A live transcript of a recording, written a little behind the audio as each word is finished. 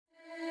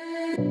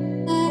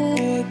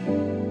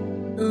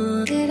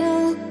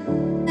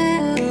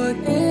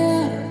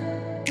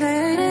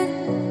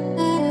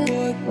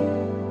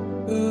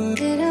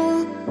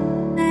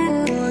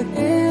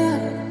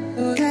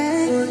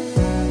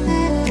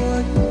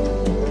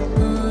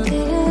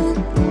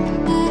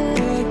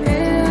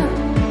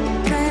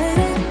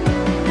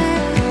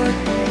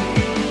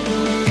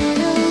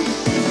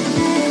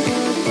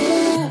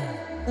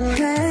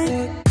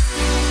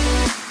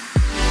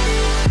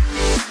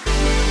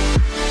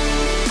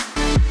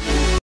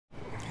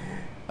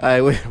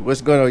Alright,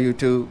 what's going on,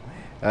 YouTube?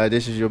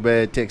 This is your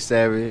bad Tech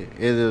Savvy. It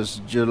is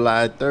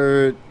July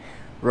 3rd,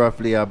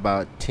 roughly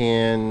about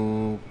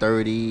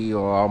 10:30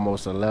 or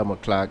almost 11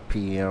 o'clock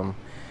p.m.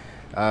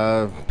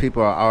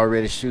 People are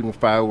already shooting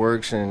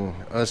fireworks, and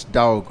us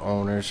dog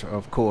owners,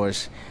 of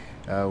course,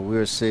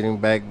 we're sitting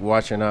back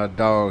watching our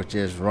dogs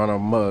just run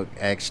amok,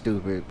 act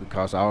stupid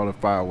because all the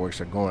fireworks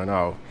are going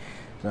off.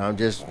 So I'm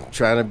just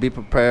trying to be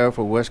prepared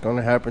for what's going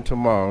to happen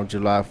tomorrow,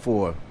 July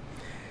 4th.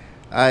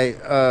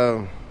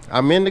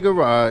 I'm in the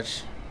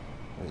garage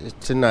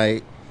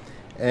tonight,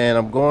 and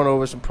I'm going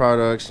over some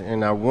products,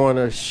 and I want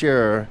to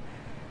share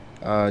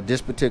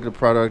this particular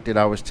product that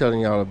I was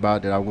telling y'all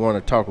about that I want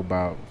to talk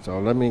about. So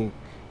let me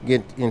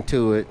get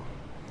into it.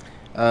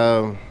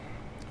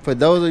 For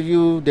those of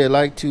you that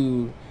like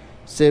to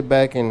sit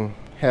back and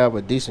have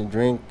a decent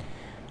drink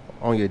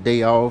on your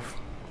day off,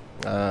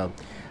 I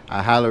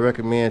highly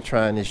recommend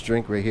trying this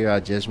drink right here.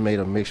 I just made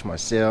a mix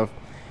myself.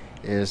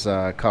 It's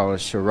called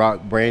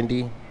Ciroc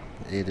Brandy.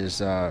 It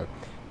is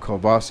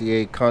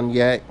Courvoisier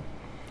cognac,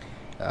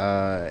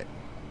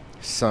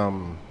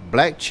 some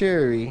black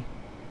cherry,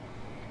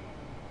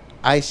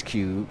 ice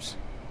cubes,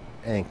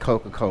 and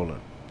Coca-Cola.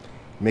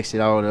 Mix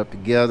it all up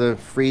together,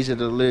 freeze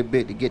it a little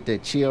bit to get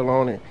that chill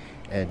on it,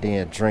 and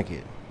then drink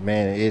it.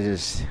 Man, it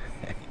is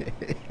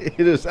it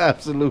is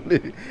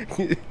absolutely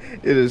it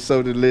is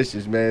so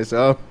delicious, man.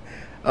 So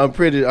I'm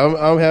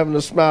having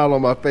a smile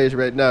on my face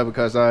right now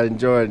because I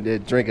enjoyed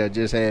that drink I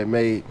just had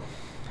made.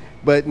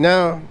 But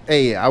now,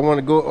 hey, I want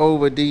to go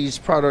over these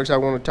products I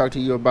want to talk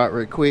to you about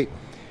real quick.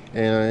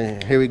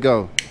 And here we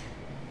go.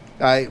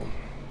 All right,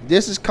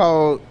 this is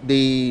called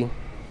the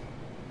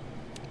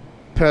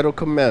Pedal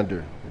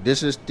Commander.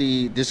 This is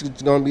going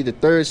to be the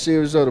third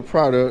series of the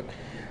product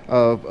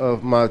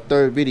of my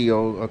third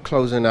video of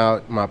closing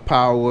out my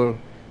power,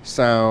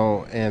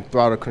 sound, and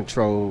throttle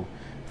control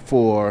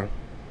for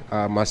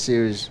my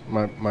series,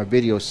 my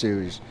video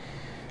series.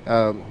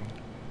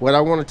 What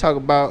I want to talk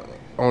about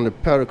on the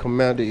Pedal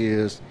Commander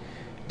is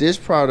this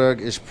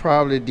product is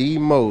probably the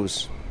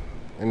most,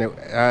 and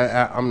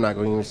I'm not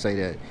going to even say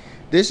that.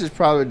 This is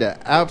probably the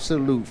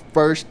absolute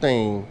first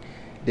thing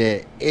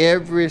that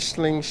every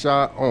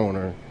slingshot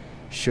owner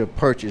should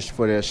purchase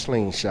for their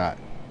slingshot.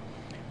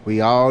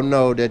 We all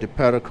know that the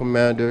Pedal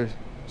Commander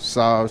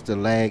solves the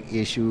lag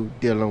issue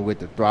dealing with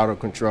the throttle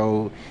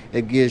control.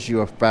 It gives you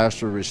a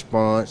faster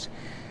response.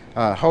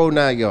 Whole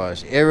 9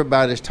 yards.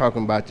 Everybody's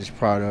talking about this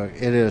product.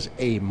 It is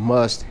a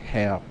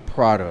must-have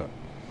product.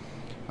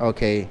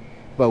 Okay,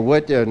 but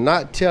what they're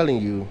not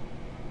telling you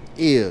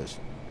is,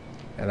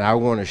 and I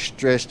want to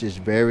stress this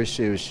very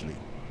seriously,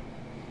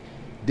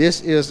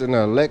 this is an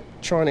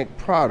electronic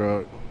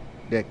product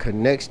that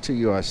connects to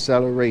your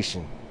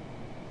acceleration.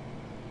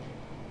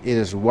 It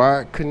is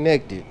wired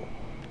connected,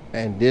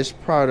 and this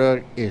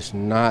product is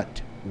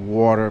not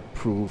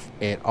waterproof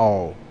at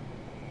all.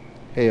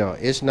 Hell,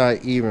 it's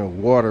not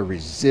even water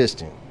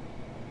resistant.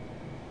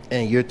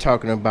 And you're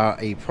talking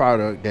about a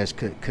product that's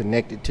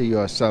connected to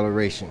your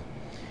acceleration.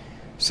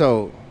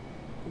 So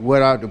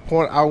the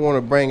point I want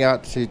to bring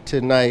out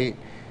tonight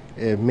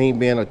is, me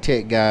being a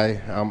tech guy,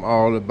 I'm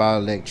all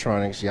about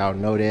electronics. Y'all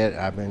know that.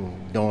 I've been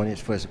doing this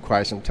for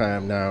quite some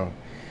time now.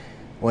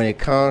 When it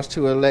comes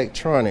to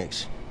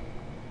electronics,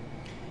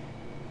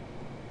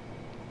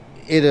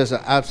 it is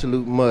an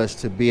absolute must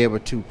to be able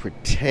to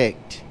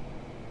protect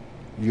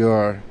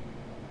your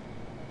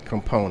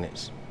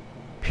components,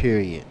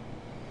 period.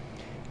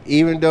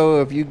 Even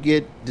though if you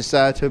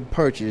decide to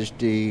purchase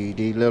the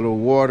little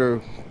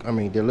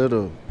the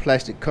little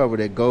plastic cover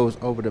that goes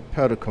over the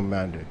Pedal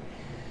Commander,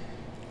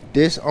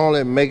 this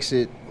only makes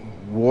it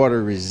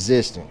water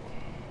resistant.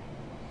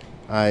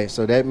 Alright,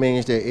 so that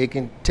means that it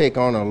can take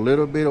on a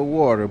little bit of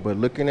water, but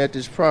looking at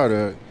this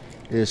product,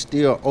 it's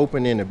still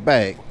open in the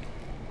back.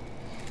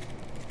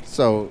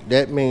 So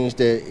that means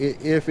that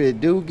if it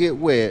do get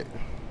wet,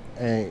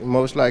 and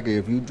most likely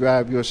if you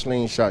drive your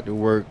slingshot to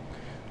work,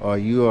 or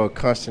you are a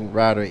constant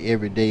rider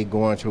every day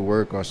going to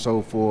work or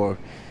so forth.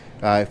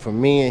 For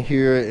me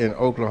here in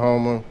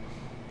Oklahoma,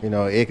 you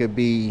know, it could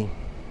be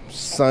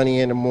sunny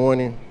in the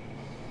morning,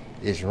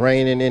 it's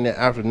raining in the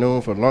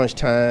afternoon for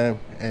lunchtime,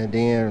 and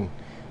then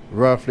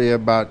roughly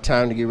about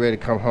time to get ready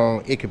to come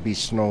home, it could be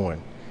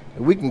snowing.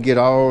 We can get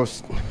all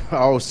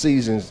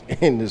seasons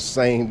in the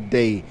same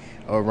day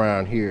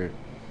around here.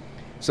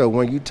 So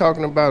when you're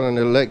talking about an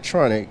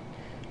electronic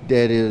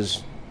that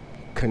is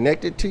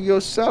connected to your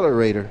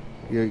accelerator,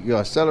 your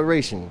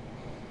acceleration,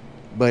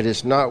 but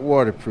it's not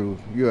waterproof,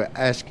 you're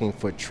asking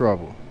for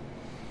trouble.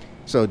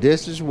 So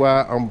this is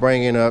why I'm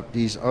bringing up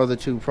these other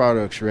two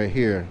products right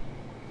here.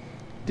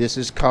 This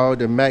is called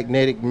the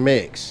MobNetic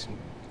Maxx.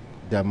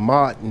 The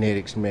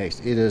MobNetic Maxx.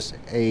 It is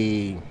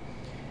a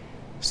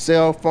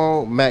cell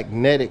phone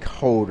magnetic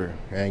holder,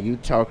 and you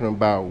talking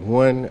about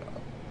one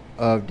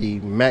of the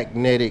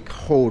magnetic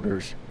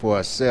holders for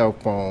a cell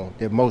phone,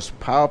 the most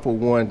powerful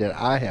one that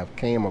I have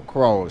came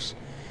across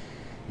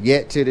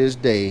yet to this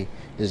day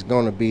is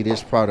going to be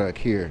this product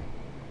here.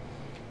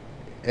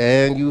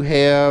 And you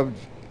have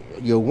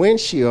your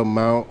windshield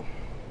mount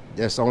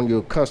that's on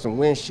your custom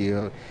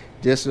windshield.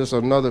 This is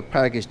another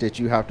package that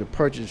you have to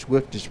purchase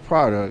with this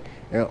product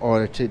in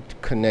order to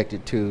connect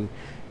it to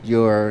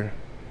your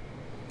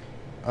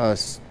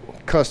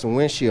custom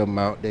windshield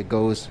mount that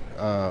goes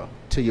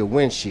to your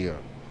windshield.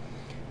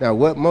 Now,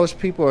 what most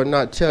people are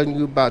not telling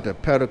you about the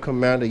pedal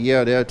commander,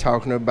 yeah, they're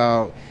talking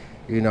about,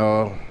 you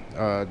know,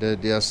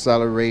 the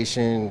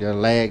acceleration, the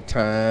lag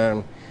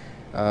time,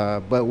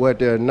 but what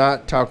they're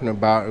not talking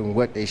about and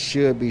what they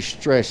should be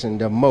stressing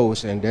the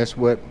most, and that's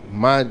what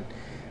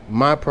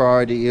my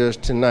priority is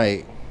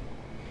tonight,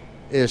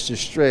 is to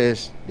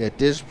stress that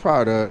this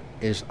product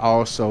is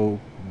also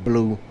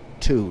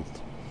Bluetooth,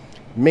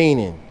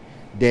 meaning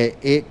that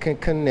it can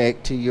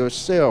connect to your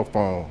cell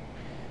phone.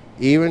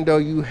 Even though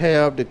you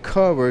have the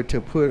cover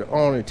to put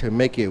on it to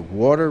make it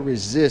water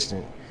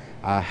resistant,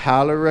 I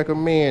highly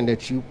recommend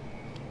that you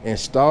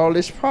install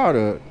this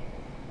product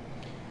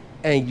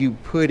and you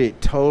put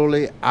it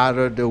totally out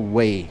of the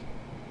way.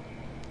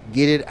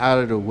 Get it out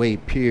of the way,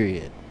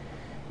 period.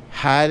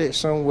 Hide it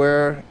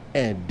somewhere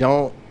and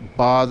don't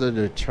bother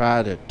to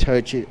try to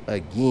touch it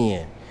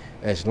again.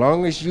 As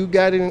long as you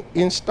got it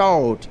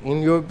installed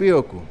in your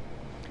vehicle,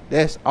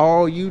 that's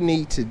all you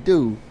need to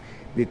do,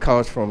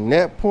 because from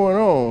that point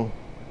on,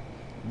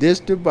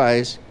 this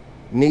device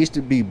needs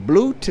to be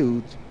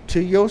Bluetooth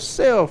to your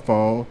cell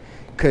phone,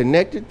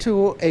 connected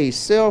to a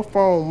cell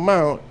phone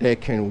mount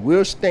that can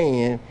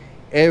withstand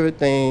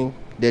everything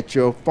that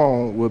your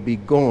phone will be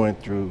going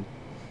through.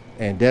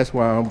 And that's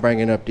why I'm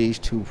bringing up these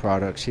two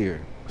products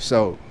here.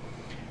 So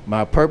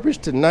my purpose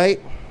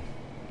tonight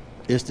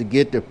is to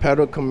get the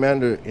pedal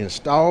commander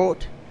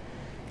installed,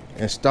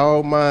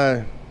 install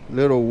my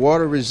little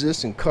water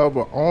resistant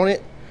cover on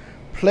it,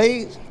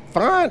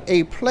 find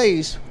a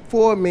place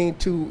for me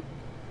to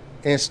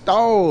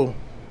install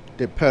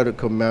the pedal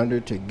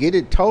commander, to get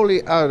it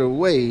totally out of the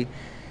way,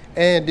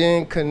 and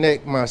then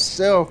connect my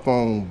cell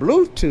phone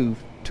Bluetooth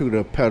to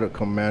the pedal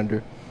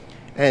commander,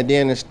 and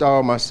then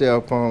install my cell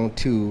phone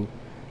to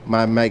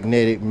my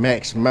MobNetic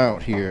Maxx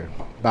mount here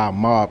by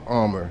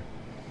MobArmor.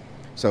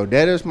 So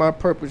that is my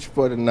purpose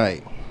for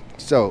tonight.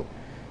 So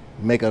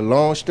make a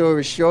long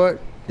story short,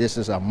 this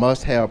is a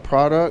must-have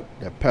product,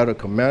 the pedal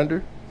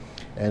commander,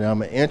 and I'm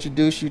going to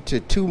introduce you to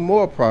two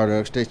more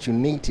products that you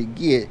need to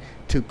get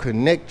to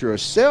connect your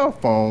cell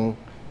phone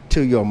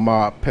to your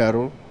Mob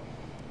pedal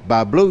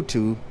by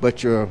Bluetooth,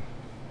 but your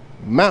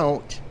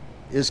mount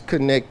is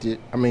connected,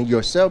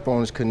 your cell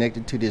phone is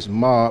connected to this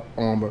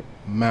MobArmor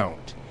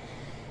mount.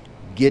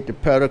 Get the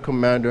pedal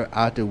commander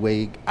out the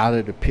way, out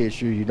of the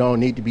picture. You don't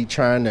need to be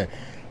trying to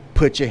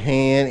put your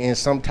hand in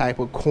some type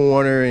of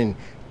corner and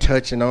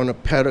touching on the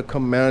pedal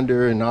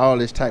commander and all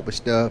this type of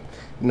stuff.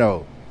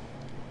 No,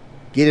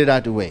 get it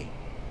out the way.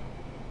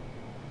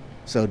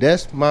 So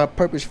that's my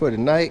purpose for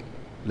tonight.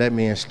 Let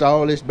me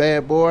install this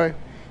bad boy,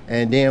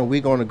 and then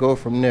we're going to go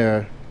from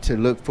there to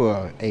look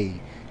for a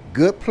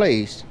good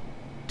place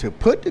to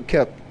put the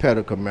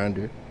pedal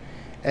commander,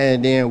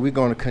 and then we're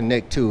going to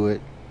connect to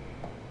it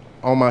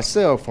on my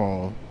cell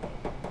phone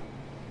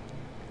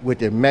with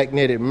the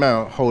magnetic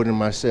mount holding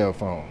my cell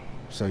phone.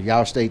 So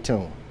y'all stay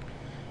tuned.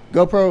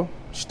 GoPro,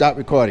 stop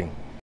recording.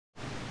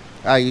 All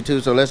right,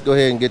 YouTube, so let's go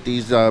ahead and get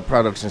these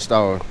products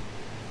installed.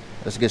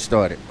 Let's get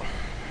started.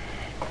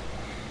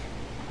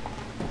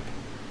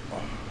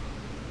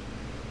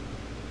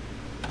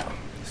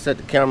 Set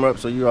the camera up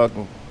so you all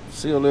can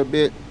see a little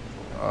bit.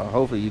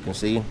 Hopefully you can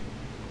see.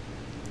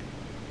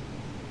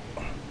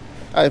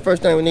 Alright,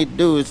 first thing we need to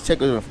do is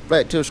take a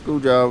flat tip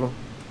screwdriver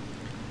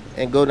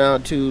and go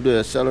down to the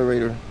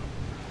accelerator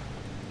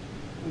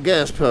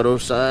gas pedal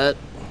side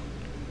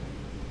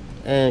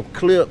and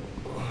clip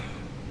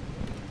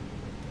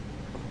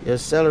the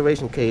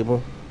acceleration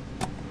cable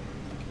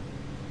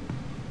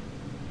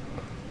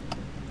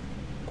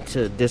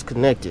to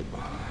disconnect it.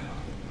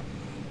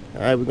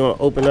 Alright, we're going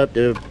to open up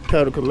the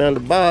pedal commander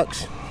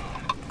box.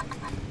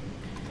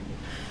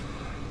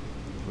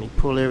 Let me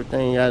pull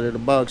everything out of the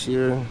box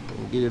here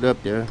and get it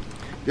up there.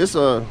 This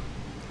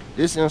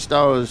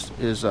install is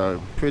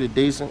pretty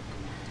decent.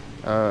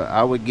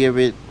 I would give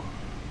it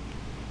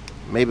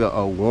maybe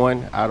a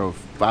 1 out of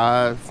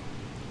 5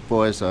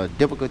 for its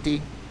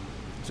difficulty.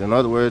 So in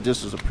other words,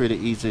 this is a pretty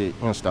easy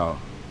install.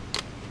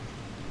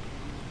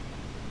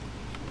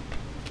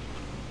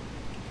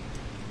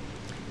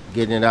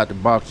 Getting it out the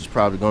box is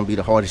probably going to be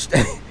the hardest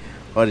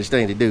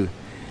thing to do.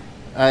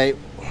 All right.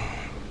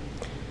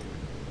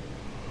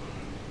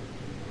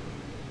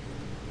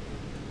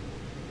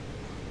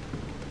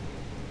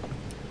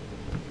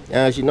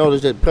 As you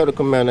notice, that pedal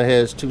commander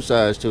has two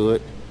sides to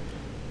it.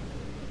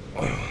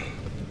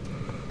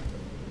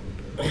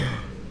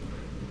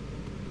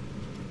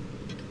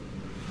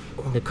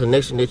 The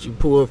connection that you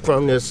pull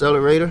from the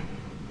accelerator.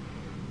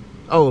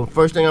 Oh,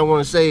 first thing I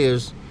want to say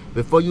is,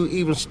 before you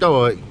even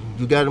start,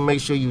 you got to make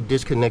sure you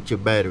disconnect your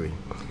battery.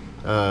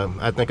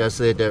 I think I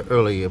said that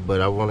earlier,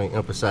 but I want to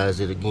emphasize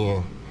it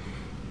again.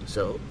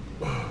 So,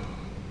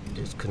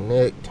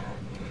 disconnect.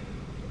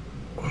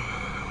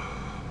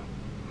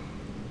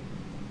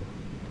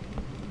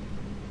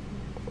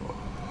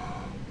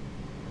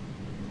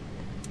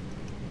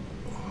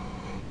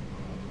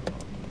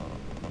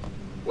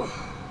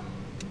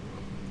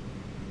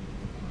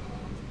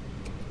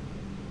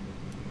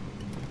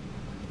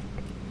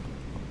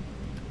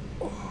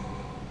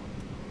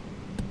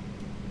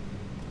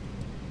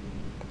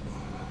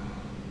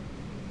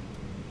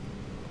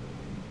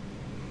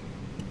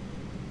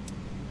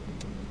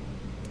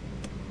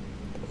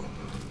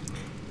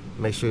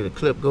 Make sure the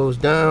clip goes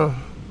down.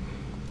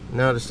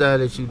 Now the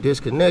side that you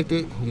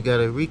disconnected, you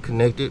gotta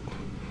reconnect it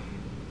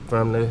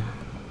from the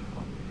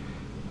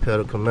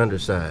pedal commander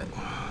side.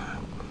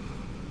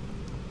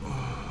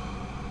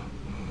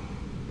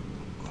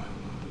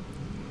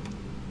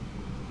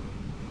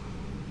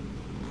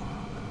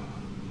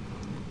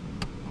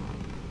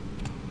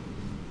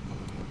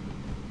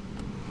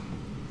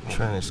 I'm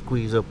trying to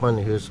squeeze up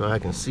under here so I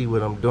can see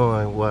what I'm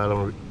doing while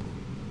I'm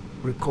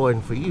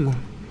recording for you.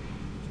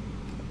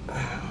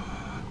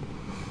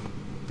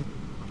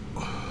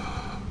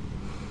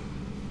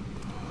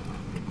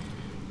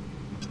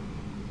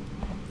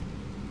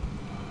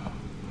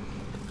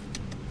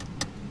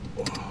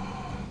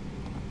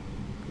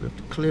 Lift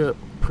the clip,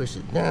 push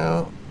it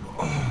down.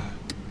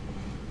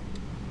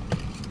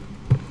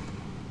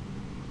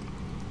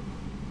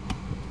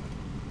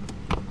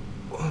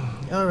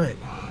 All right,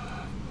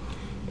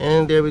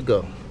 and there we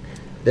go.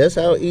 That's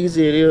how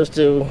easy it is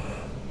to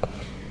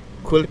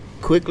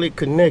quickly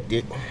connect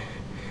it.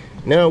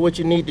 Now what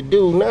you need to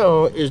do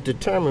now is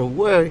determine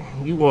where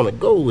you want to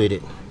go with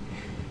it.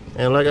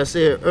 And like I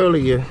said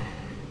earlier,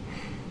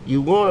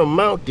 you want to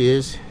mount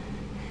this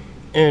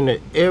in the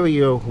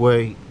area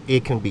where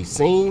it can be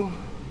seen.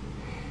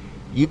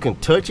 You can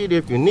touch it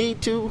if you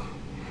need to,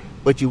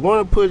 but you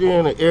want to put it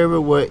in an area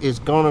where it's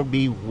gonna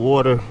be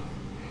water,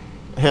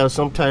 have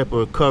some type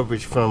of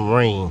coverage from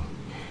rain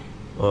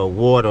or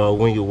water, or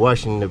when you're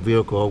washing the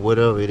vehicle or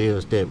whatever it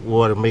is that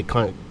water may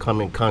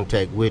come in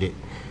contact with it.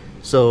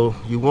 So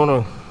you want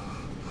to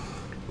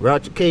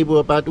route your cable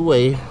up out the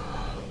way.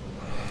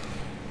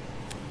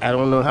 I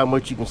don't know how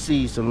much you can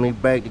see, so let me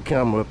back the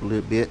camera up a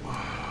little bit.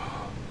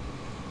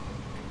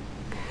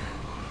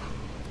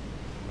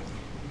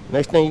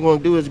 Next thing you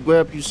want to do is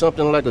grab you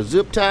something like a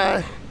zip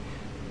tie,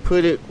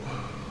 put it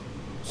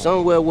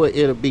somewhere where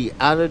it'll be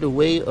out of the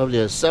way of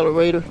the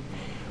accelerator.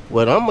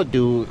 What I'm gonna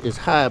do is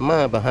hide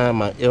mine behind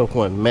my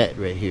F1 mat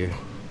right here.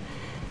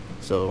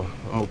 So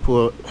I'm gonna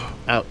pull it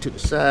out to the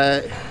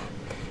side.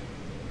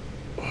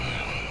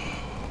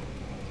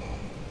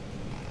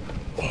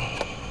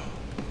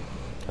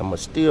 I'm gonna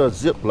still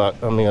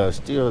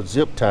still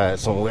zip tie it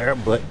somewhere,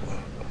 but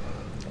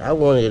I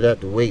want it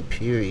out the way,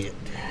 period.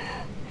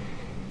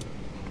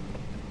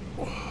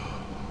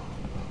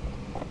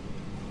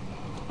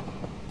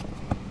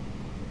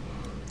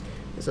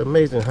 It's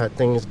amazing how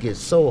things get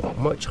so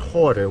much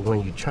harder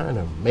when you're trying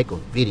to make a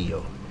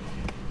video.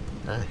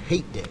 I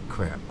hate that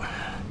crap.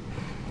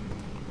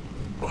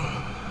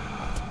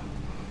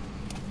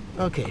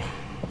 Okay,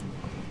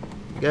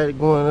 got it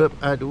going up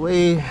out the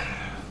way.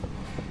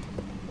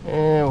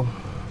 And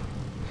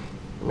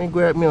let me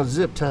grab me a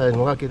zip tie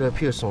and lock it up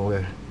here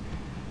somewhere.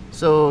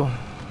 So,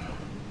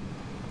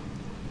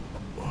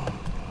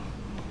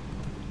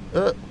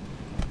 up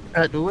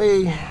out the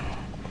way.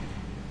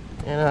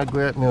 And I'll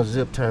grab me a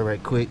zip tie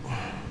right quick.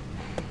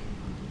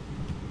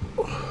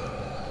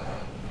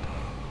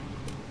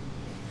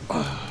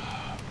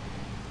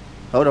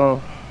 Hold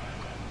on.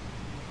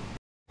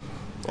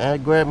 I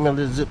grab me a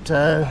little zip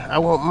tie. I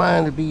want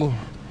mine to be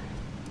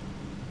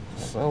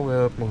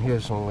somewhere up in here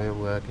somewhere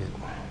where I could.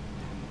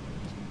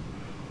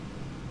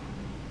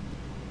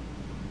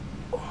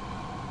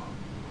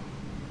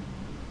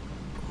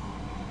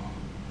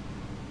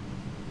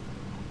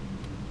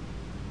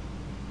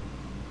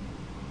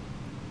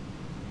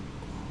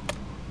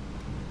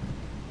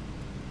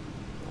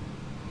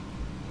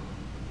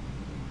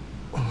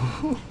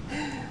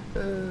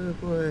 Oh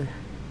boy.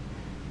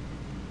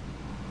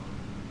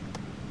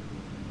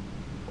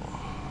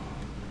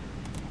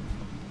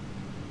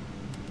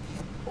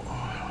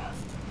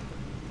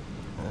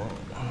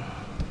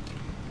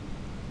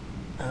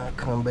 I'll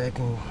come back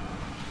and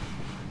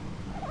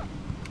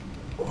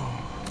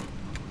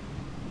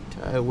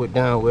tie it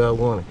down where I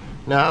want it.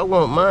 Now I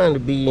want mine to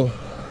be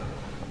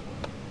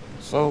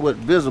somewhat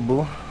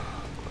visible,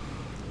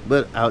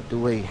 but out the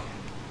way.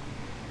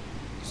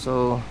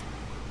 So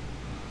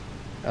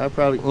I'll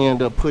probably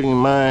end up putting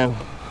mine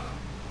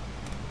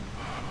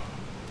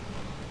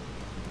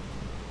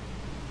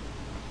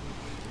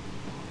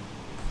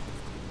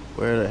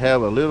where it'll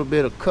have a little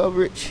bit of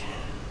coverage.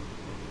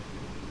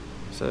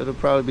 So it'll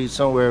probably be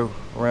somewhere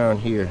around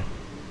here,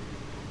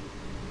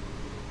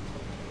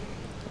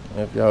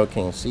 if y'all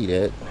can't see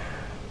that.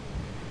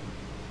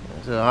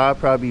 So I'll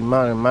probably be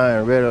mounting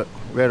mine right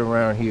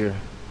around here,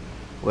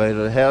 where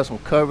it'll have some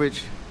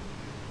coverage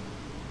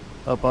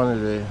up under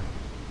the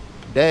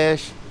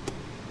dash,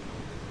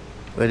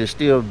 but it's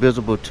still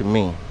visible to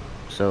me.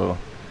 So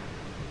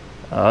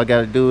all I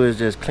gotta do is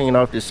just clean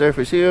off the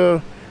surface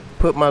here,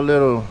 put my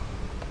little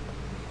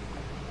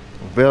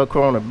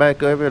Velcro on the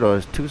back of it, or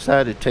it's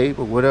two-sided tape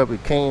or whatever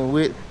it came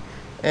with,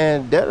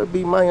 and that'll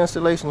be my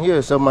installation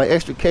here. So my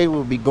extra cable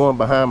will be going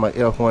behind my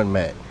F1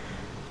 mat.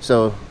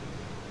 So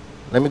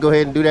let me go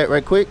ahead and do that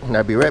right quick, and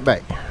I'll be right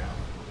back.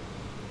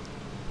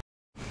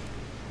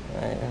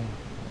 And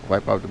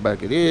wipe off the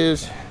back of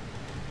this,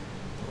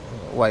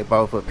 wipe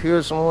off up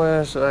here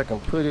somewhere so I can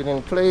put it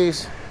in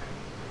place.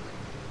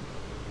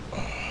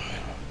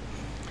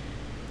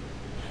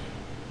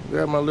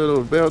 Grab my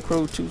little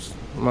Velcro,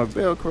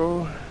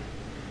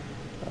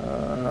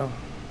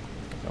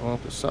 I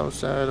want the south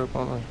side up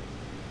on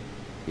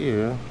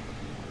here.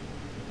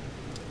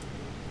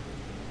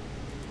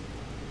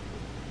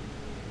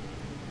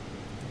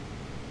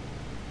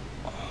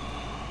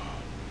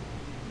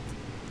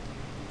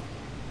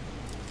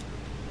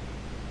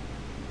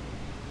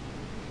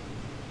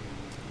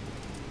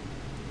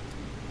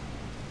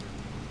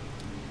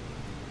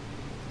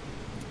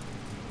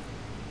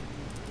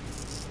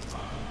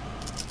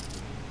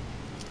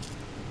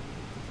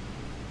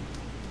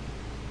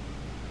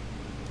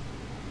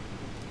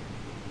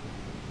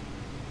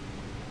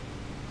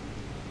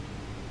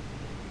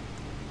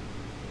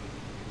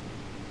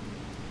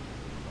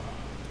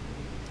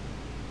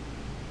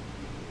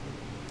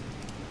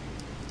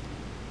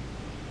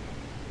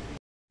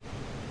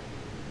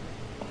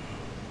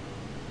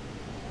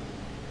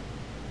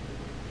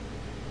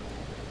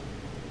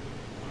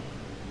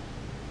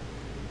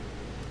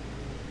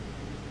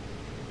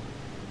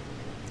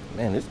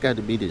 Man, this got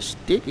to be the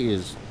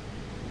stickiest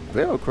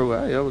Velcro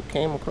I ever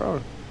came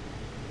across.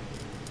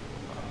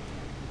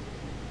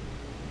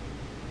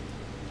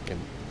 The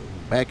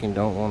backing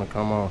don't want to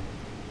come off.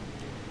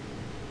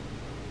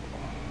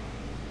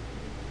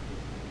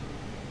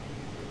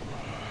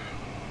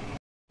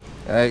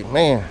 Alright,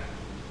 man,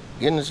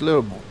 getting this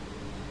little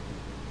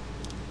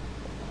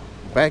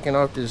backing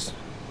off this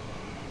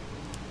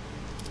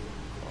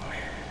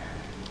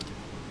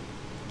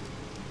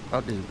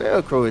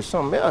Velcro is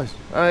something else.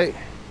 Alright,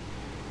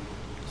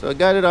 so I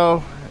got it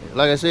all.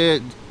 Like I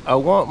said, I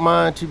want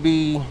mine to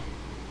be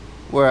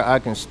where I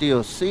can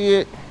still see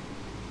it,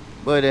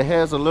 but it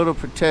has a little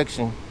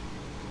protection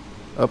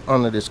up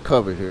under this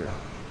cover here,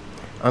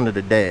 under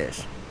the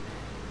dash.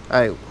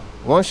 Alright,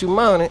 once you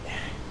mount it,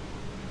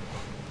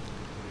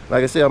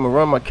 like I said, I'm gonna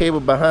run my cable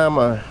behind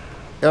my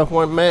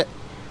F1 mat,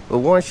 but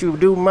once you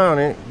do mount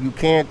it, you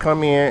can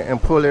come in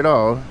and pull it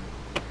off,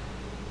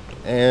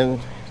 and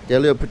that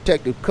little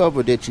protective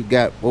cover that you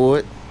got for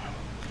it,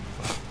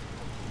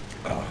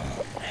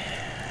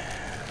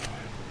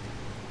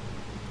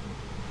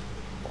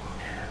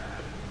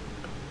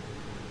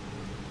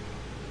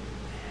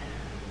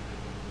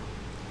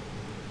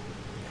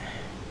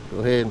 go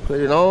ahead and put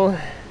it on,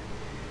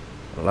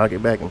 lock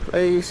it back in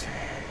place,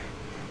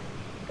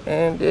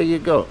 and there you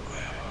go.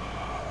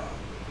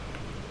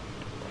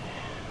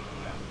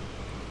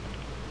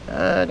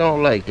 I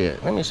don't like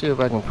that. Let me see if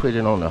I can put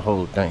it on the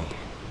whole thing.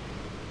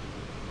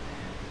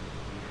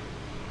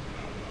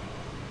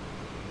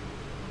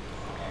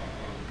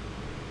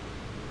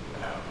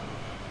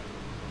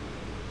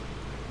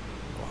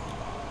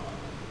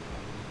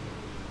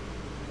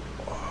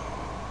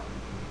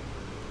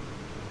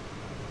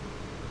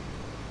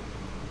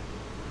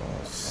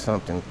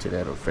 Something to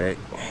that effect.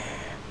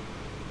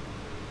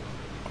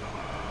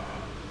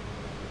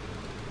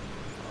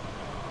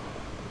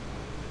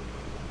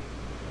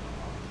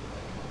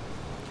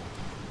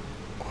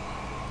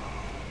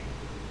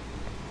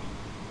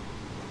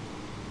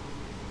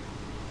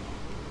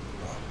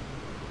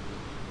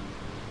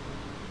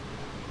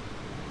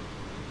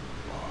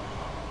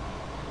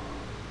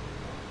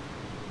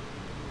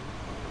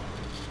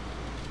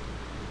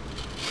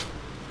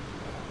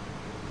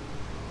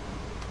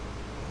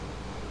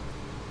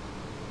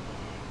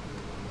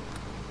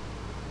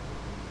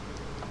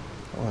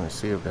 I want to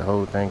see if the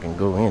whole thing can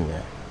go in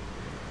there.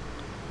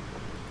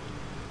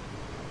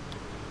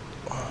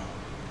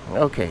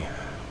 Okay,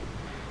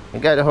 we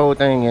got the whole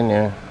thing in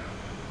there.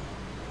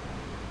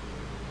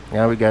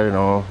 Now we got it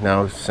on.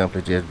 Now it's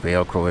simply just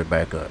Velcro it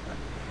back up.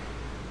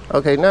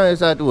 Okay, now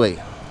it's out the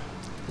way.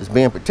 It's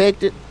being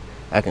protected.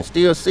 I can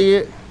still see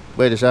it,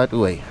 but it's out the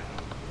way.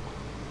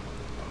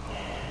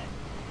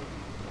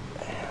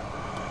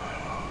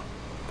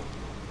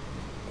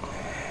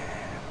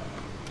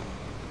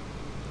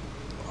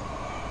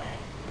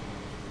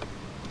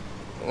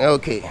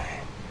 Okay,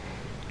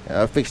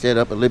 I'll fix that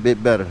up a little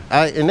bit better.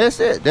 And that's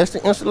it. That's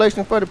the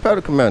installation for the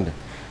pedal commander.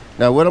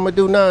 Now what I'm gonna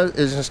do now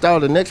is install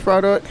the next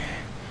product,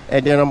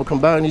 and then I'm gonna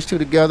combine these two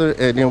together,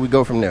 and then we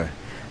go from there.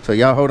 So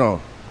y'all hold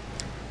on.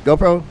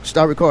 GoPro,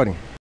 start recording.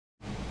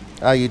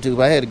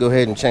 YouTube, I had to go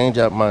ahead and change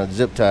out my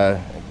zip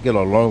tie, get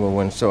a longer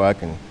one so I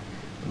can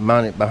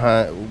mount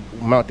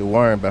the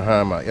wiring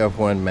behind my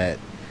F1 mat.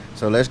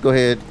 So let's go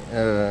ahead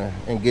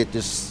and get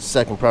this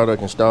second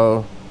product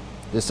installed.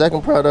 The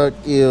second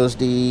product is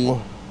the,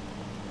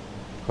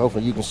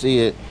 hopefully you can see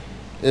it,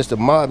 it's the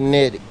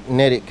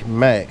MobNetic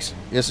Maxx.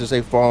 This is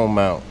a phone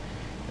mount.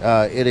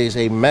 It is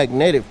a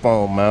magnetic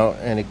phone mount,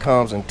 and it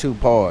comes in two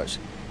parts.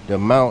 The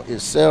mount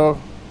itself,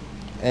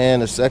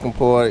 and the second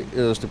part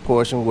is the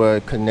portion where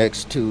it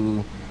connects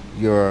to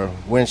your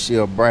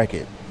windshield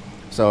bracket.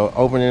 So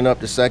opening up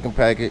the second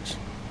package,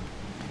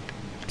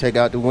 take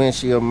out the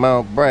windshield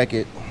mount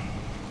bracket.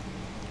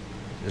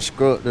 There's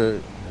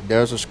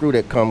a screw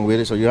that comes with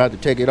it, so you have to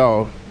take it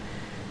off.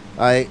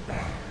 I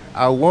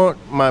want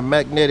my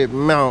magnetic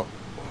mount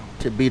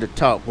to be the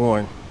top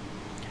one,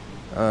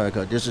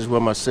 because this is where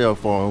my cell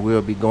phone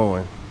will be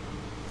going.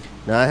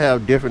 Now I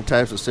have different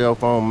types of cell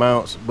phone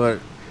mounts, but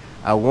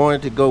I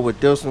wanted to go with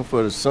this one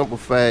for the simple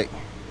fact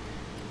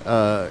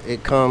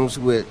it comes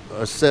with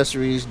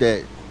accessories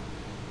that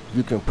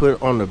you can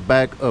put on the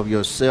back of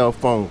your cell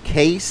phone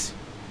case,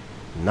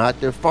 not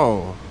the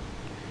phone.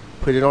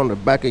 Put it on the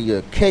back of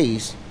your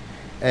case,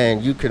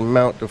 and you can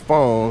mount the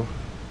phone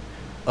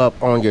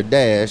up on your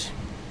dash,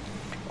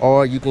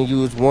 or you can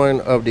use one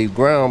of the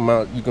ground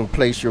mount. You can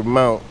place your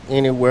mount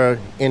anywhere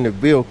in the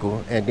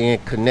vehicle and then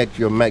connect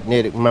your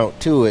magnetic mount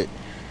to it.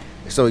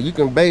 So you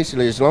can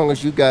basically, as long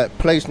as you got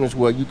placements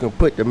where you can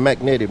put the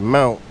magnetic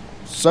mount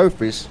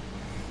surface,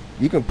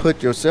 you can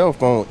put your cell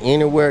phone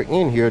anywhere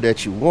in here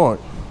that you want.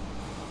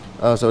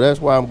 So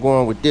that's why I'm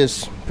going with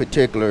this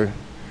particular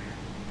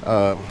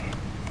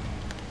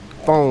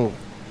phone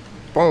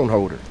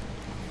holder.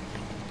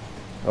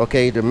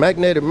 Okay, the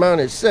magnetic mount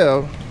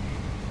itself,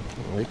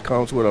 it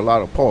comes with a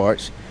lot of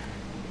parts,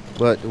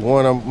 but the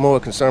one I'm more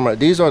concerned about,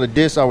 these are the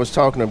discs I was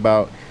talking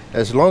about.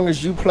 As long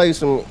as you place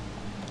them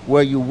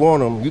where you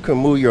want them, you can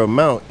move your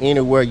mount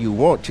anywhere you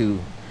want to.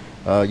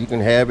 You can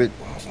have it,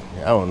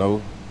 I don't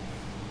know,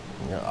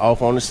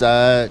 off on the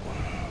side,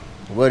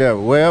 whatever,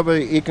 wherever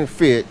it can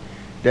fit.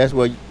 That's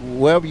where,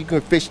 wherever you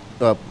can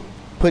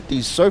put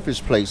these surface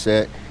plates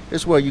at,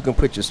 is where you can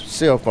put your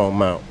cell phone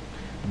mount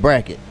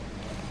bracket.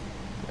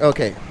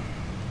 Okay,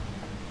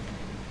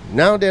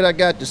 now that I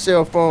got the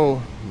cell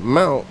phone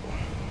mount,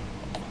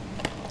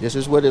 this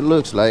is what it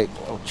looks like.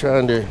 I'm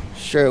trying to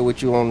share it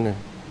with you on the,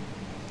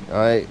 all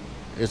right,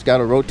 it's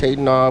got a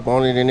rotating knob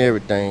on it and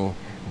everything.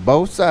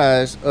 Both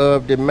sides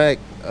of the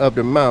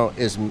mount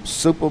is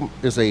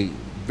a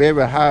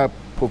very high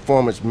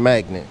performance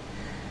magnet.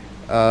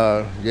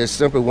 Just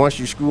simply, once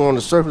you screw on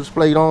the surface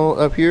plate on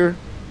up here,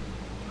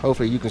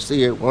 hopefully you can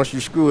see it. Once you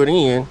screw it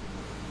in,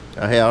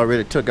 I had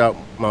already took out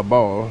my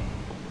ball.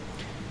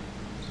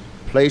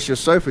 Place your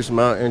surface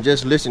mount and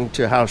just listen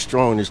to how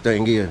strong this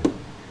thing is.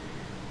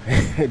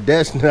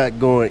 That's not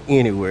going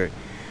anywhere.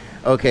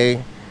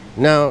 Okay,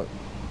 now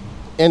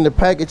in the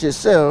package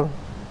itself,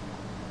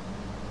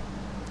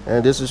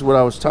 and this is what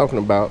I was talking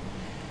about,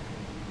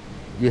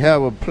 you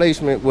have a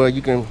placement where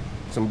you can,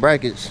 some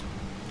brackets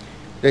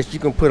that you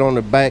can put on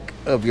the back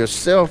of your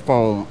cell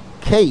phone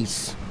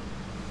case.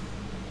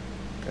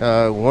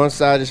 One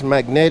side is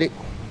magnetic,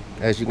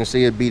 as you can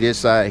see, it'd be this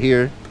side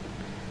here,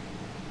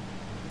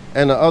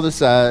 and the other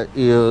side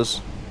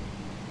is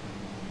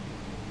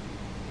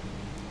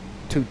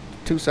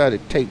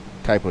two-sided tape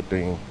type of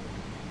thing.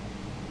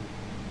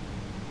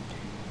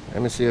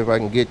 Let me see if I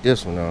can get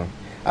this one on.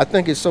 I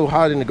think it's so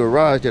hot in the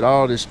garage that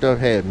all this stuff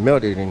had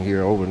melted in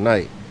here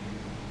overnight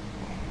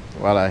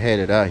while I had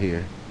it out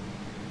here.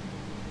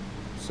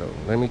 So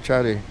let me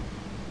try to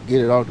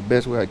get it off the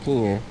best way I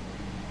can.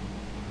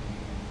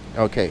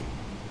 Okay.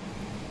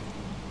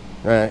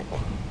 All right.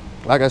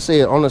 Like I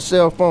said, on the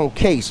cell phone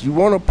case, you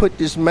want to put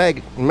this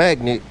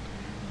magnet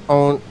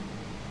on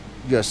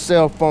your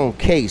cell phone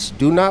case.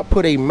 Do not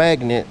put a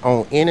magnet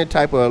on any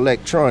type of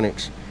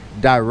electronics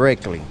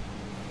directly.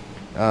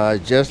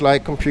 Just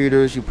like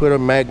computers, you put a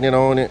magnet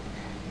on it,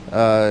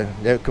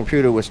 that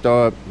computer will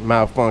start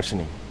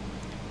malfunctioning.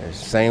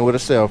 Same with a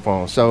cell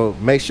phone. So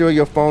make sure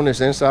your phone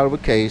is inside of a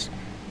case.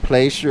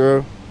 Place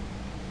your,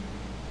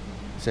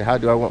 say, how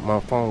do I want my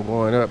phone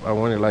going up? I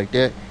want it like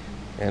that,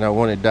 and I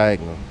want it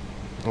diagonal.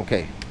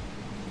 Okay,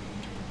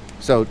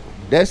 so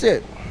that's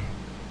it.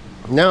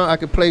 Now I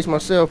can place my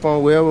cell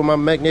phone wherever my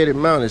magnetic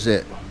mount is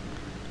at,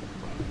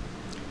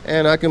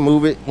 and I can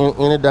move it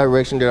in a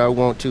direction that I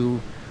want to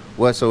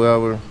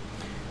whatsoever.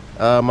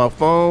 My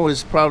phone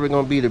is probably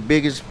going to be the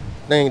biggest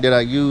thing that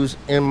I use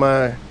in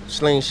my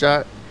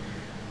Slingshot.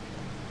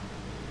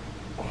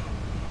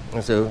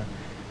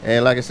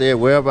 And like I said,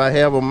 wherever I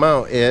have a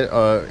mount at,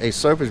 a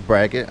surface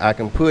bracket, I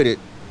can put it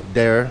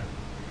there,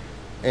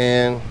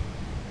 and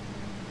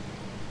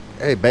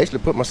hey, basically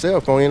put my cell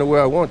phone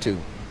anywhere I want to.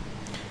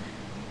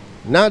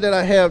 Now that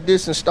I have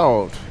this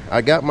installed,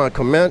 I got my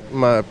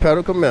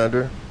pedal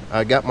commander,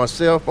 I got my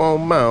cell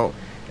phone mount,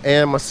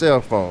 and my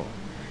cell phone.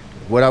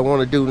 What I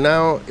want to do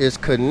now is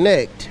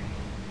connect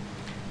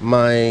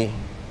my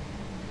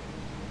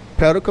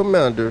pedal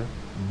commander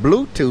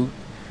Bluetooth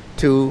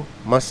to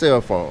my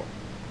cell phone.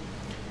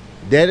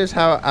 That is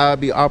how I'll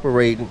be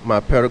operating my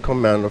pedal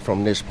commander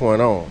from this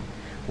point on.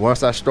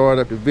 Once I start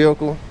up the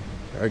vehicle,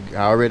 I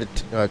already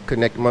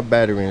connected my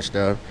battery and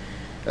stuff.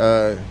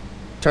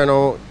 Turn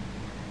on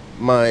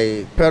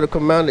my pedal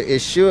commander.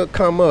 It should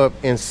come up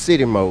in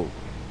city mode.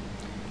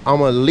 I'm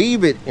gonna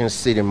leave it in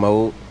city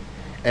mode,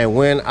 and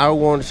when I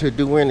want to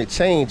do any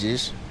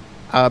changes,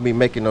 I'll be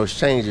making those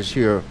changes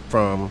here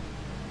from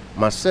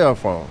my cell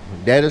phone.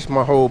 That is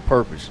my whole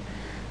purpose.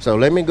 So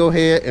let me go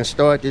ahead and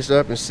start this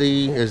up and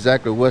see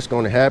exactly what's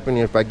going to happen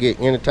if I get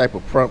any type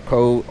of prompt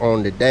code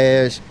on the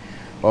dash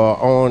or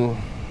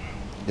on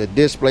the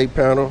display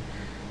panel.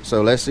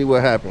 So let's see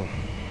what happens.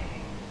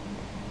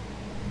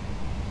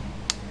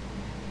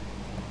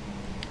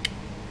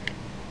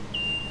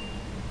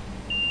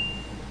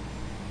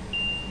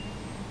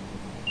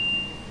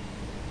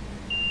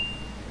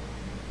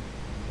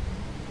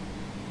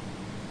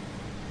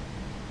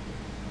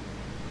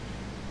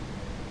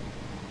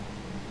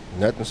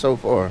 Nothing so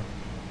far.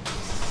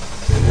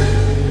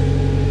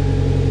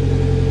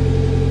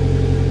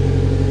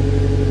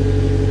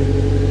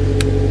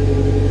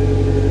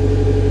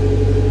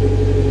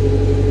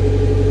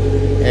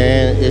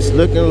 And it's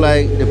looking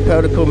like the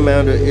pedal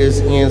commander is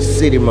in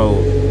city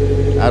mode.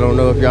 I don't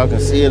know if y'all can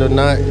see it or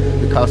not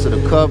because of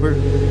the cover,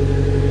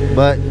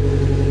 but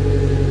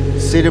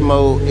city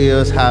mode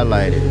is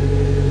highlighted.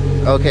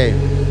 Okay,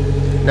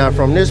 now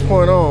from this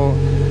point on,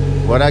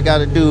 what I got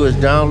to do is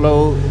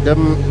download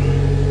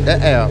the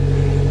app.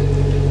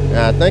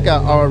 Now I think I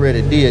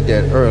already did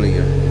that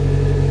earlier.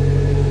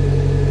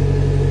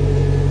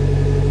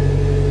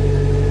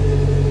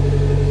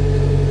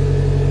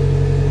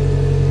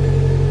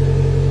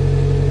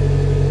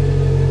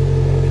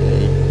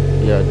 Okay,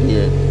 yeah, I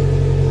did.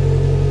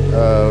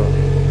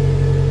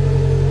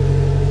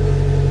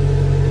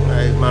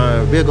 Like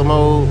my vehicle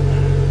mode,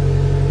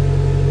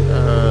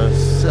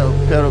 self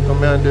pedal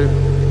commander,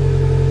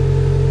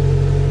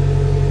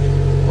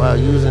 while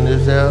using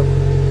this app.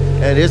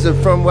 And this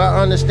is from what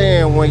I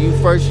understand, when you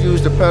first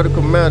use the pedal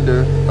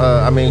commander,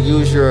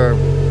 use your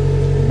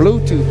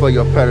Bluetooth for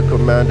your pedal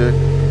commander,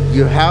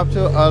 you have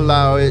to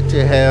allow it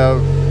to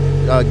have,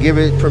 give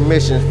it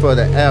permissions for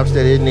the apps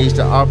that it needs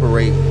to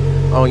operate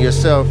on your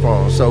cell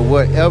phone. So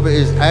whatever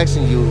is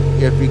asking you,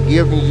 if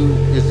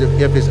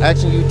it's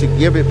asking you to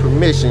give it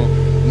permission,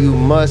 you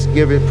must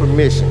give it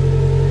permission.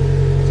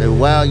 So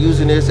while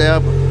using this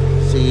app,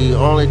 see,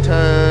 only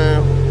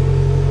time.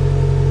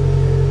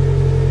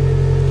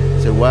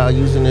 So while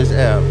using this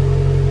app,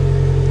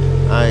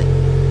 I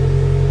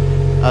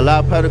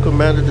allow pedal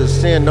commander to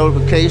send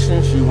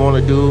notifications. You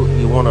want to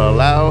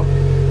allow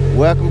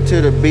welcome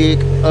to the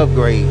big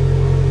upgrade.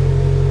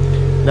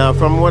 Now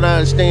from what I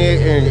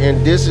understand,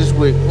 and this is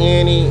with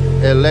any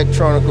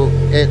electronic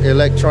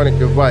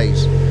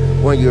device,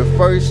 when you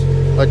first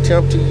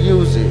attempt to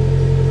use it,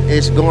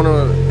 it's going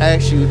to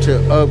ask you to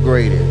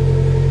upgrade it.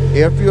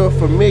 If you're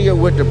familiar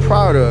with the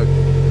product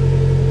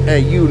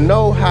and you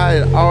know how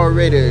it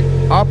already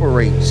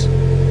operates,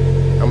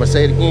 I'm gonna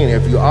say it again,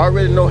 if you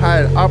already know how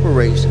it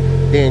operates,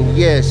 then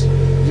yes,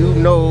 you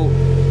know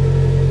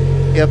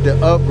if the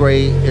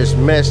upgrade is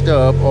messed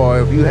up or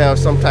if you have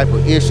some type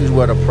of issues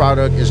where the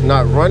product is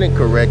not running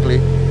correctly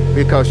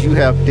because you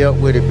have dealt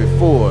with it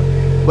before.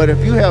 But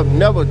if you have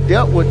never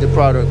dealt with the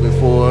product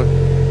before,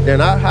 then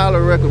I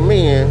highly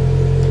recommend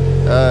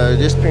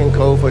this pin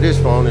code for this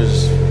phone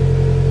is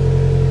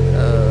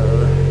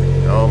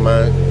I don't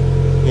mind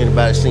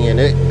anybody seeing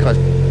it because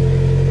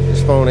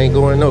this phone ain't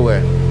going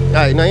nowhere. All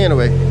right, now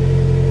anyway,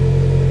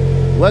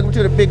 welcome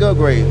to the big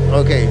upgrade.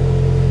 Okay,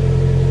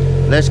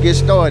 let's get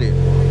started.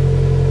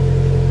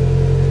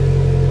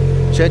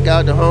 Check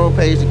out the home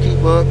page to keep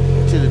up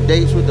to the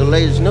dates with the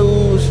latest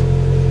news.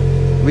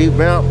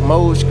 Revamp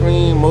mode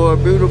screen more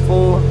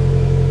beautiful.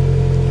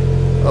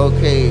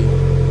 Okay,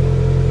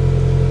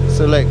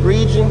 select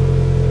region.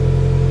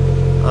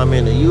 I'm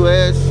in the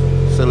US.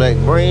 Select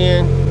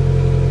brand.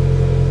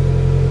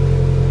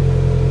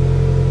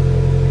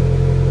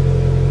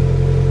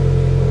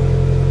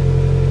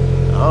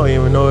 I don't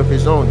even know if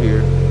it's on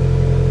here.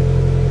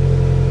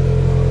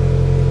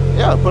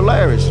 Yeah,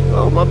 Polaris.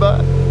 Oh my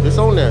bad, it's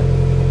on there.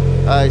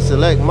 I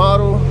select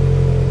model.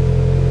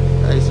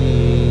 I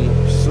see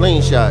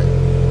Slingshot.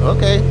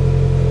 Okay,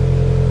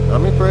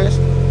 I'm impressed.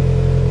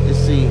 Let's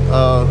see.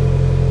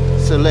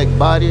 Select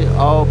body,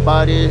 all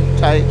body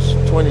types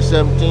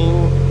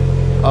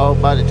 2017, all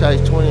body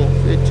types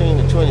 2015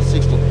 to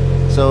 2016.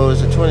 So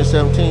it's a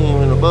 2017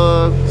 and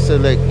above.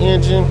 Select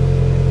engine.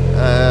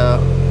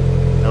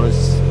 I'm gonna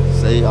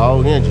say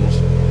all engines.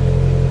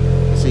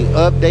 Let's see,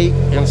 update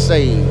and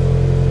save.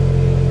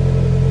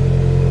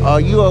 Are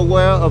you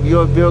aware of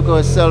your vehicle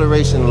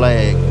acceleration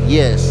lag?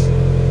 Yes.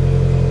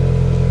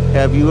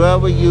 Have you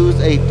ever used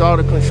a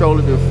throttle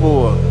controller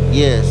before?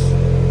 Yes.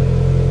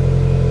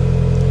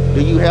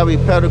 Do you have a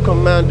pedal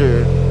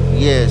commander?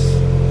 Yes.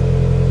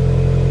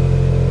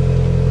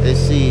 Let's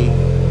see.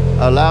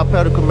 Allow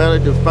pedal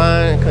commander to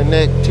find,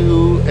 connect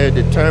to, and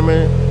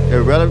determine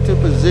the relative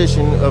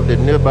position of the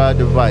nearby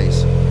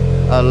device.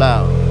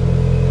 allow.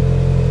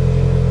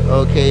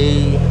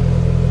 Okay,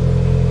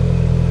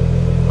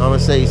 I'm gonna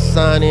say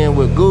sign in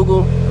with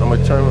Google. I'm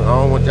gonna turn, I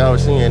don't want y'all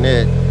seeing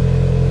that.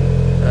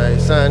 All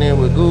right, sign in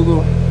with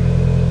Google.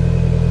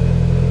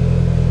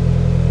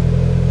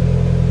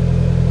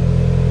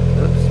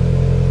 Oops.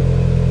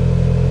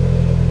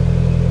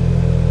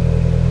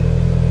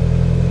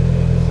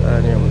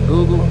 Sign in with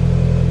Google.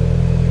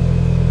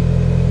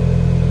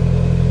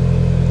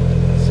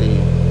 Let's see.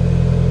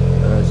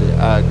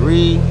 I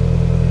agree.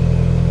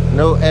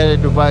 No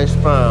added device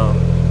found.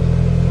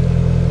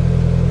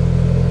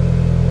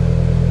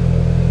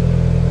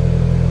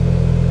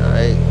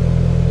 Alright.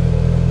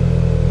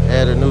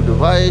 Add a new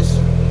device.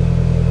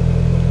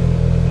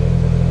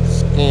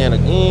 Scan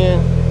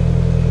again.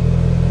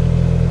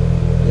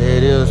 There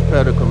it is,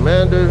 Pedal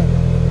Commander.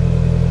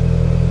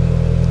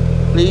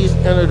 Please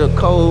enter the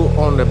code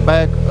on the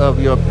back of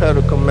your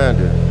Pedal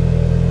Commander.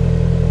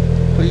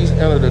 Please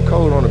enter the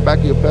code on the back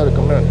of your Pedal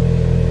Commander.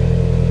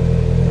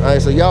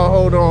 Alright, so y'all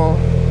hold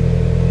on.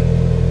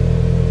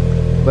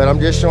 But I'm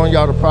just showing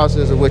y'all the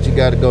process of what you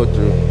got to go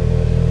through.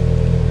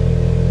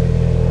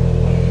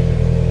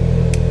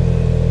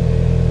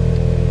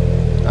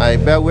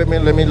 Alright, bear with me.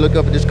 Let me look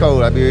up at this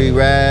code. I'll be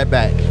right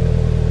back.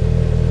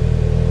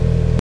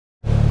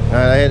 Alright,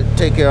 I had to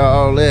take care of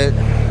all that.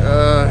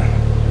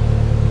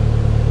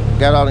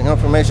 Got all the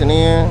information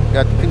in.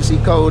 Got the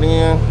PC code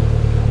in.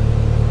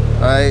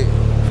 Alright,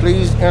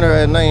 please enter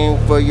a name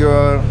for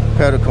your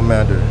Pedal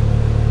Commander.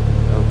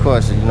 Of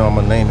course, you know I'm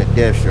gonna name it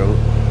DEATHSTROKE.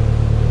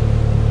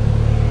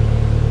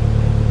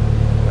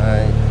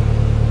 Alright.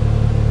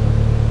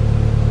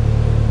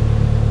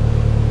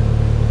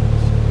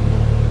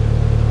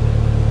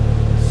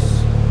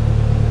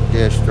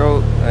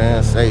 DEATHSTROKE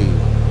and save.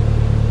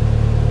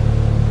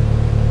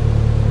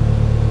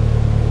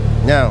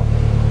 Now,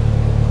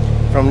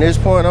 from this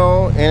point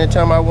on,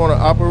 anytime I want to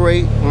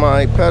operate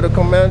my Pedal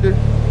Commander,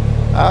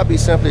 I'll be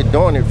simply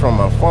doing it from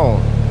my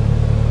phone.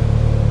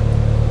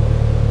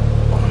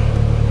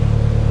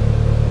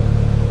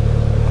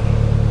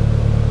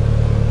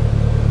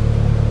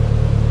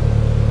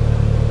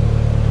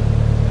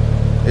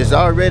 It's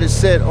already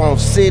set on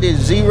City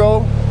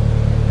 0,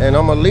 and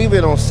I'm gonna leave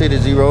it on City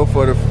 0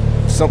 for the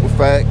simple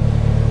fact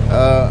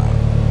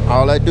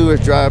all I do is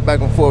drive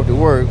back and forth to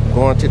work,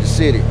 going to the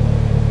city.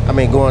 I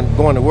mean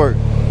going to work,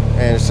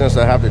 and since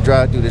I have to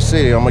drive through the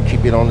city, I'm gonna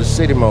keep it on the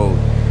city mode.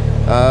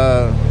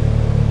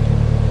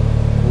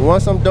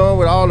 Once I'm done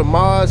with all the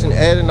mods and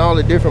adding all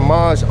the different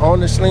mods on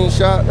the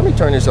Slingshot, let me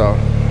turn this off.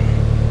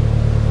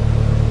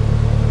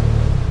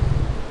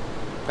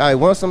 Alright,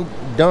 once I'm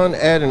done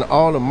adding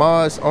all the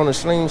mods on the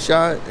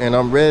Slingshot and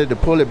I'm ready to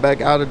pull it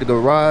back out of the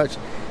garage,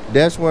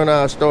 that's when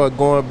I start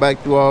going back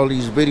through all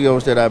these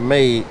videos that I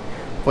made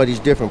for these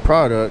different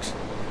products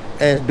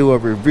and do a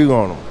review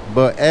on them.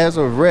 But as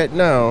of right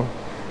now,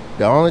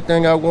 the only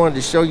thing I wanted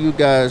to show you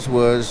guys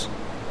was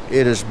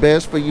it is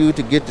best for you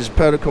to get this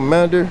Pedal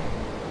Commander.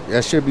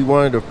 That should be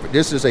one of the,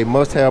 this is a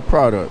must-have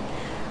product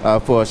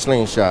for a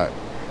Slingshot.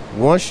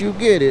 Once you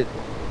get it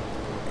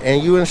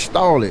and you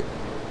install it,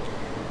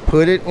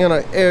 put it in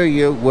an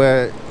area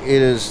where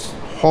it is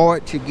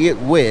hard to get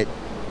wet,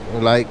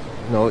 like,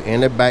 you know, in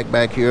the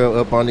back here,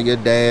 up under your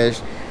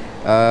dash.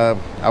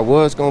 I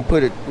was gonna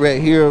put it right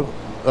here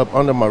up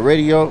under my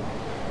radio,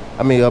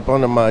 I mean up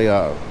under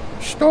my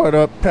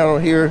startup panel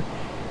here,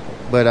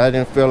 but I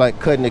didn't feel like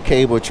cutting the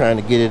cable trying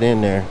to get it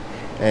in there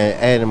and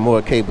adding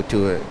more cable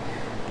to it.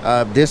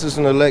 This is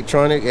an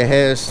electronic, it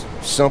has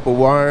simple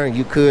wiring,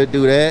 you could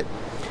do that.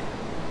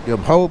 The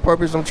whole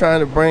purpose I'm trying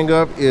to bring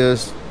up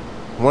is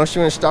once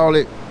you install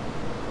it,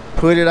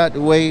 put it out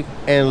the way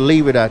and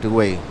leave it out the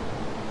way.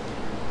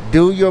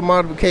 Do your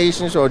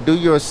modifications or do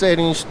your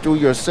settings through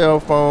your cell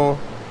phone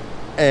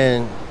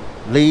and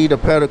leave the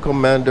Pedal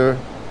Commander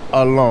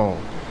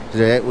alone.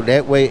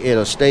 That way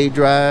it'll stay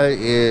dry,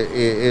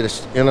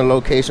 it's in a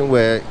location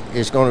where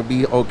it's going to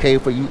be okay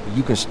for you.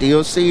 You can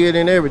still see it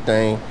and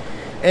everything.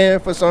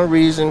 And for some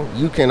reason,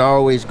 you can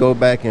always go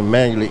back and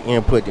manually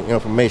input the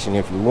information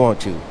if you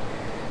want to.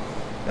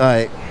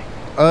 Alright,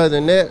 other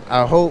than that,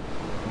 I hope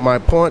my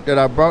point that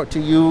I brought to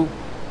you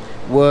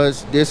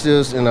was this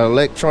is an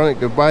electronic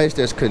device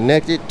that's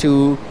connected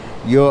to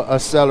your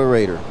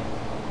accelerator.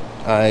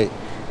 Alright,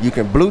 you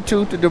can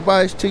Bluetooth the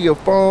device to your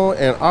phone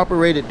and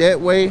operate it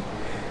that way,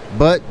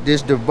 but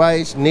this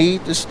device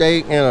needs to stay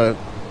in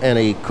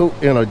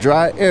a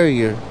dry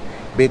area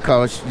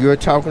because you're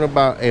talking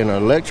about an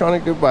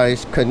electronic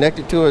device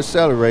connected to an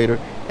accelerator,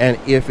 and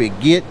if it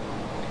get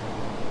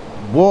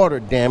water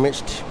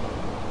damaged,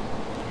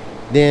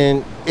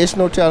 then it's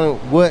no telling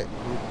what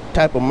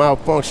type of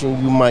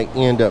malfunction you might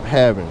end up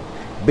having.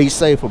 Be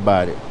safe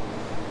about it.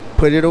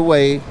 Put it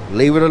away,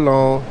 leave it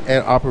alone,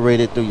 and operate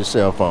it through your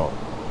cell phone.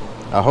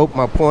 I hope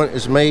my point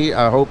is made.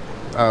 I hope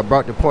I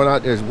brought the point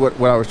out. There's what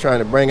I was trying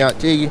to bring out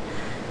to you.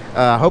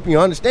 I hope you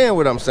understand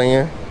what I'm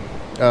saying.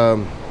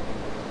 Other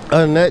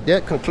than that,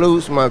 that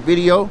concludes my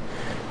video.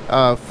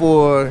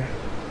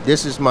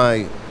 This is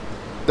my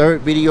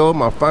third video,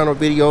 my final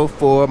video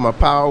for my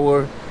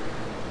power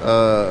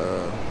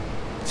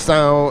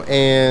sound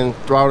and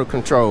throttle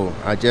control.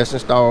 I just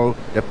installed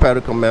the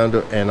pedal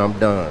commander and I'm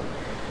done.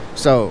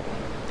 So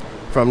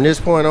from this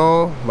point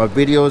on, my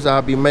videos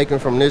I'll be making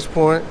from this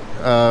point,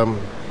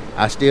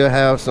 I still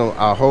have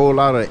a whole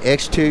lot of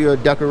exterior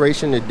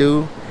decoration to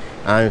do.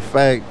 In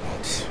fact,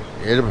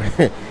 this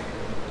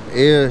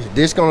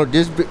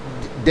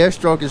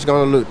Deathstroke is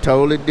gonna look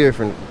totally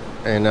different,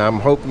 and I'm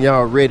hoping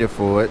y'all ready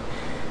for it,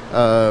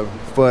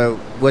 for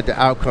what the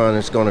outcome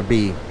is gonna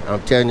be.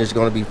 I'm telling you, it's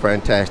gonna be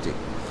fantastic.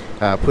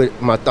 I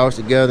put my thoughts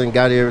together and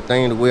got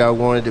everything the way I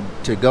wanted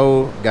to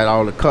go. Got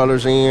all the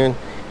colors in.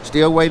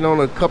 Still waiting on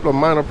a couple of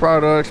minor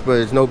products, but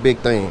it's no big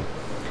thing.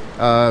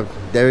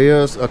 There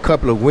is a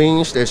couple of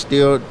wings that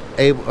still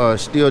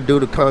due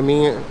to come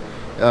in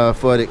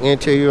for the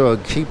interior, or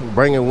keep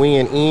bringing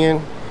wind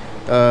in.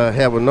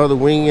 Have another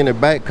wing in the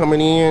back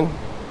coming in.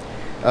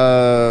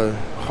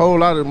 Whole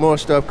lot of more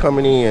stuff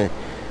coming in.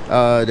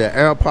 The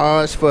air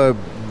pods for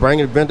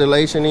bringing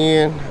ventilation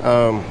in.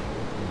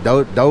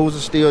 Those are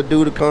still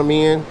due to come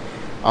in.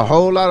 A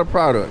whole lot of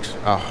products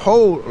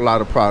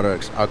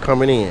are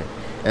coming in.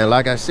 And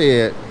like I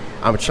said,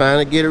 I'm trying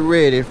to get it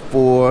ready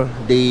for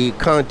the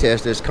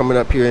contest that's coming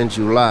up here in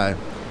July.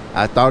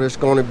 I thought it's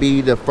going to be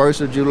the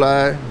 1st of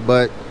July,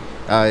 but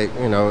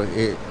you know,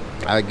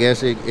 I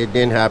guess it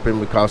didn't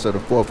happen because of the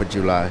 4th of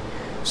July.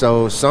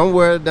 So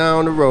somewhere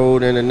down the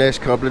road in the next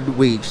couple of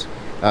weeks,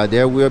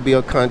 there will be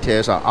a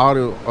contest, an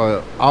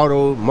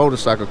auto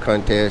motorcycle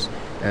contest,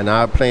 and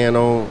I plan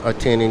on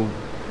attending,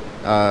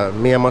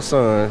 me and my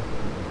son,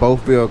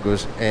 both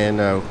vehicles,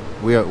 and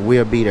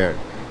we'll be there.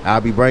 I'll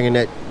be bringing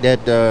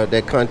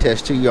that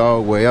contest to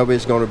y'all wherever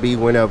it's going to be,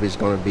 whenever it's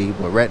going to be,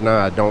 but right now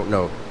I don't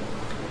know.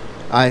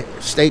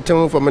 Stay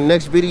tuned for my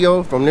next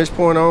video. From this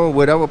point on,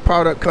 whatever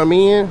product come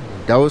in,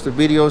 those are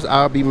the videos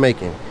I'll be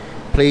making.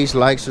 Please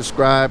like,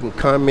 subscribe, and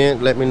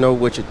comment. Let me know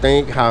what you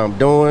think, how I'm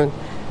doing.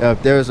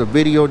 If there's a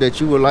video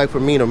that you would like for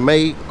me to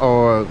make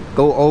or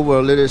go over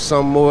a little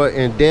some more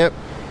in depth,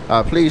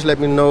 please let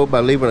me know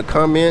by leaving a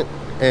comment.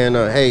 And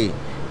hey,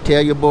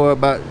 tell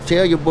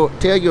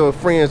your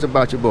friends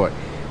about your boy.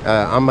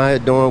 I'm out here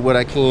doing what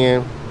I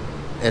can,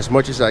 as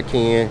much as I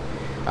can.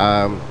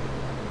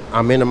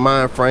 I'm in the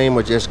mind frame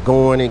of just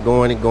going and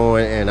going and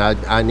going, and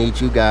I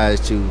need you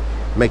guys to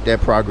make that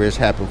progress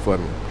happen for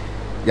me.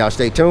 Y'all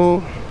stay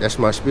tuned. That's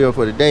my spiel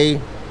for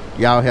today.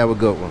 Y'all have a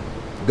good one.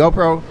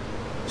 GoPro,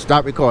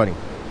 stop recording.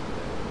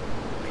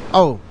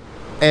 Oh,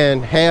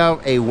 and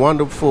have a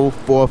wonderful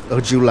 4th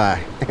of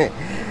July.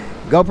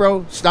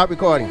 GoPro, stop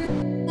recording.